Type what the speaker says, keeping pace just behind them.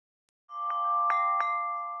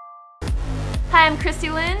Hi, I'm Chrissy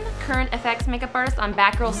Lynn, current FX makeup artist on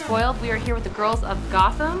Batgirl Spoiled. We are here with the Girls of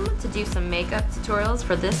Gotham to do some makeup tutorials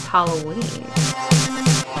for this Halloween.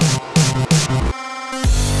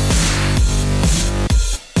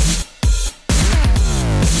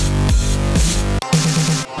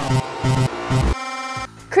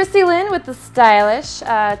 Chrissy Lynn with the Stylish.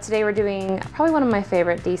 Today we're doing probably one of my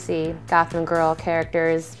favorite DC Gotham girl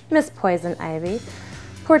characters, Miss Poison Ivy,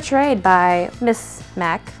 portrayed by Miss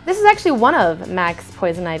Mac. This is actually one of Mac's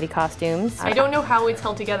Poison Ivy costumes. I don't know how it's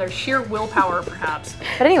held together, sheer willpower perhaps.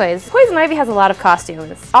 But anyways, Poison Ivy has a lot of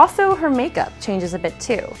costumes. Also, her makeup changes a bit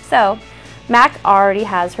too. So, Mac already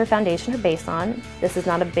has her foundation, her base on. This is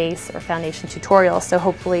not a base or foundation tutorial, so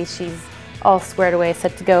hopefully she's all squared away,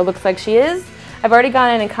 set to go. Looks like she is. I've already gone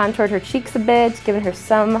in and contoured her cheeks a bit, given her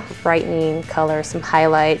some brightening color, some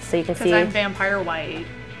highlights, so you can see. Because I'm vampire white.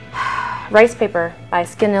 Rice Paper by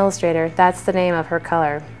Skin Illustrator. That's the name of her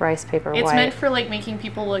color, Rice Paper White. It's meant for like making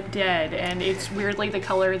people look dead, and it's weirdly the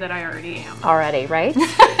color that I already am. Already, right?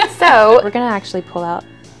 So we're gonna actually pull out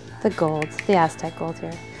the gold, the Aztec gold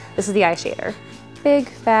here. This is the eye shader. Big,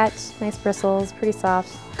 fat, nice bristles, pretty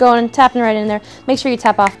soft. Going and tapping right in there. Make sure you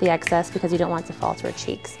tap off the excess because you don't want it to fall to her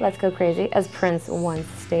cheeks. Let's go crazy, as Prince once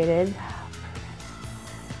stated.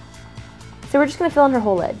 So we're just gonna fill in her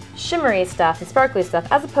whole lid. Shimmery stuff and sparkly stuff,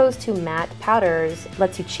 as opposed to matte powders,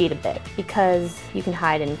 lets you cheat a bit because you can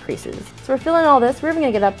hide in creases. So we're filling all this. We're even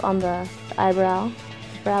gonna get up on the eyebrow,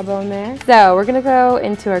 brow bone there. So we're gonna go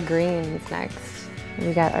into our greens next.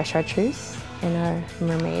 We got our chartreuse and our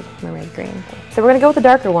mermaid green. So we're gonna go with the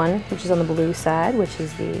darker one, which is on the blue side, which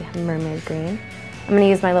is the mermaid green. I'm gonna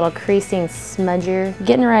use my little creasing smudger,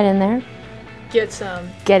 getting right in there. Get some.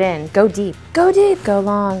 Get in, go deep, go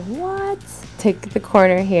long. What? Take the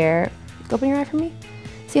corner here. Open your eye for me.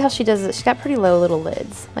 See how she does it? She's got pretty low little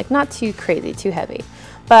lids, like not too crazy, too heavy.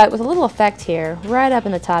 But with a little effect here, right up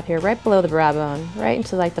in the top here, right below the brow bone, right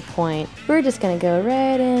into like the point. We're just gonna go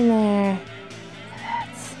right in there.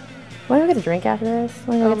 Want to get a drink after this?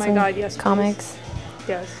 Oh my god, yes. Comics? Please.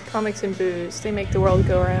 Yes, comics and booze. They make the world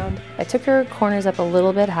go around. I took her corners up a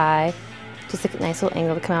little bit high, just a nice little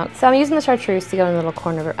angle to come out. So I'm using the chartreuse to go in the little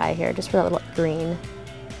corner of her eye here, just for that little green.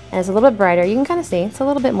 And it's a little bit brighter. You can kind of see, it's a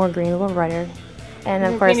little bit more green, a little brighter. And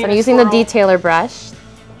of course, I'm using the detailer brush.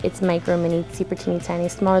 It's micro, mini, super teeny tiny,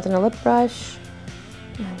 smaller than a lip brush.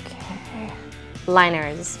 Okay.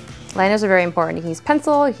 Liners. Liners are very important. You can use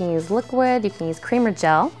pencil, you can use liquid, you can use cream or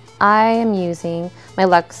gel. I am using my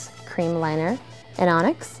Luxe Cream Liner in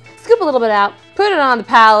Onyx. Scoop a little bit out, put it on the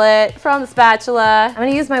palette from the spatula. I'm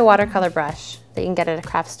gonna use my watercolor brush that you can get at a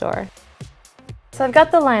craft store. So I've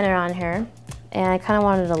got the liner on here, and I kind of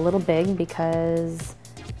wanted it a little big because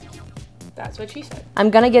that's what she said.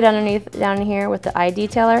 I'm gonna get underneath down here with the eye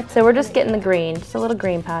detailer. So we're just getting the green, just a little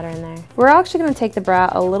green powder in there. We're actually gonna take the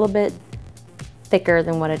brow a little bit thicker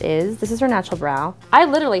than what it is. This is her natural brow. I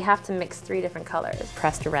literally have to mix 3 different colors.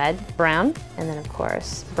 Pressed red, brown, and then of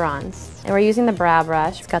course, bronze. And we're using the brow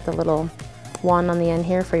brush. It's got the little wand on the end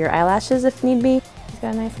here for your eyelashes if need be. It's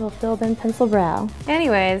got a nice little filled in pencil brow.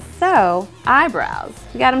 Anyways, so eyebrows.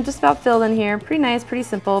 We got them just about filled in here. Pretty nice, pretty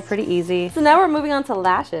simple, pretty easy. So now we're moving on to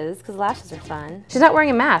lashes, because lashes are fun. She's not wearing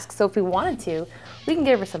a mask, so if we wanted to, we can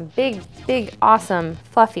give her some big, awesome,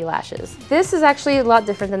 fluffy lashes. This is actually a lot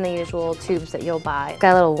different than the usual tubes that you'll buy. It's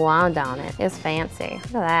got a little wand on it. It's fancy.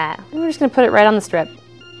 Look at that. And we're just gonna put it right on the strip.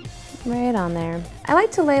 Right on there. I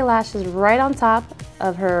like to lay lashes right on top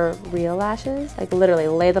of her real lashes. Like literally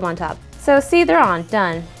lay them on top. So see, they're on,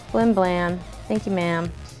 done. Blim blam, thank you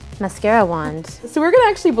ma'am. Mascara wand. So we're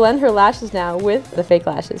gonna actually blend her lashes now with the fake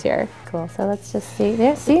lashes here. Cool, so let's just see.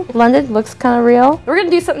 There, see, blended, looks kind of real. We're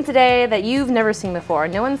gonna do something today that you've never seen before.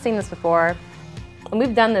 No one's seen this before. And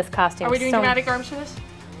we've done this costume. Are we doing dramatic arms for this?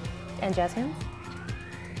 And jazz hands?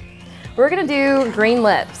 We're gonna do green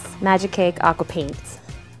lips, Magic Cake Aqua Paint.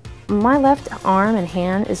 My left arm and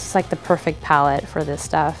hand is just like the perfect palette for this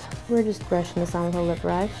stuff. We're just brushing this on with a lip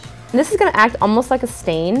brush. And this is gonna act almost like a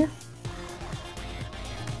stain.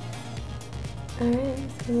 All right,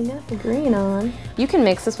 so we got the green on. You can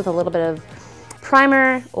mix this with a little bit of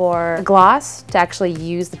primer or gloss to actually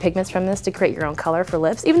use the pigments from this to create your own color for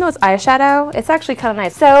lips. Even though it's eyeshadow, it's actually kind of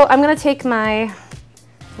nice. So I'm gonna take my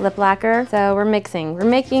lip lacquer. So we're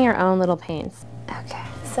making our own little paints. Okay,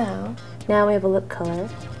 so now we have a lip color.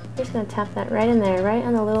 We're just gonna tap that right in there, right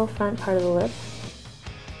on the little front part of the lip.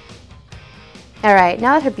 All right,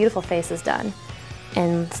 now that her beautiful face is done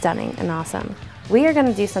and stunning and awesome, we are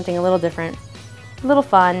gonna do something a little different, a little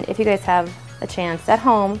fun, if you guys have a chance at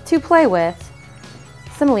home to play with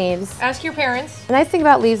some leaves. Ask your parents. The nice thing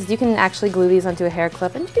about leaves is you can actually glue these onto a hair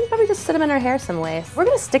clip and you can probably just sit them in her hair some way. We're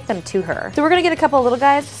gonna stick them to her. So we're gonna get a couple of little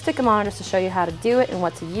guys to stick them on just to show you how to do it and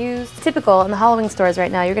what to use. Typical in the Halloween stores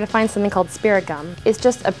right now, you're gonna find something called spirit gum. It's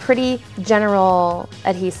just a pretty general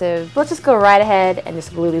adhesive. Let's just go right ahead and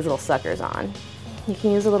just glue these little suckers on. You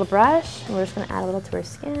can use a little brush and we're just gonna add a little to her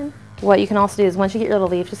skin. What you can also do is once you get your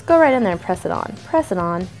little leaf, just go right in there and press it on. Press it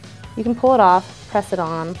on. You can pull it off, press it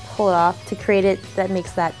on, pull it off to create it that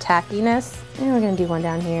makes that tackiness. And we're gonna do one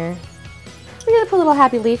down here. We're gonna put a little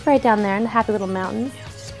happy leaf right down there in the happy little mountains.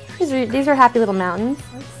 These are happy little mountains.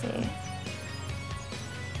 Let's see.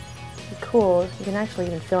 Cool, you can actually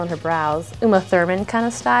even fill in her brows. Uma Thurman kind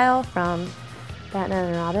of style from Batman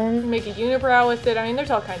and Robin. Make a unibrow with it. I mean,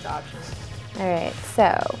 there's all kinds of options. All right,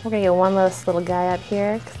 so we're gonna get one last little guy up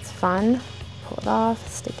here because it's fun. Pull it off,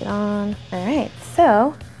 stick it on. All right,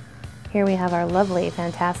 so here we have our lovely,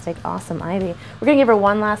 fantastic, awesome Ivy. We're gonna give her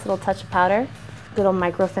one last little touch of powder. Good old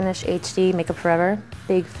Micro Finish HD Makeup Forever.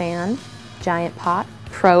 Big fan, giant pot,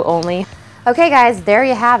 pro only. Okay guys, there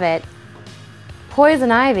you have it.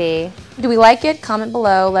 Poison Ivy. Do we like it? Comment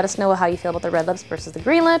below. Let us know how you feel about the red lips versus the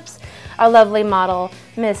green lips. Our lovely model,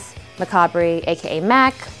 Miss Macabre, aka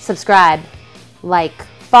Mac. Subscribe, like,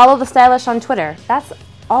 follow the stylish on Twitter. That's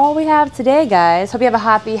all we have today, guys. Hope you have a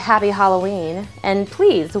happy Halloween. And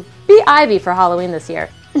please, be Ivy for Halloween this year.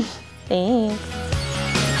 Thanks.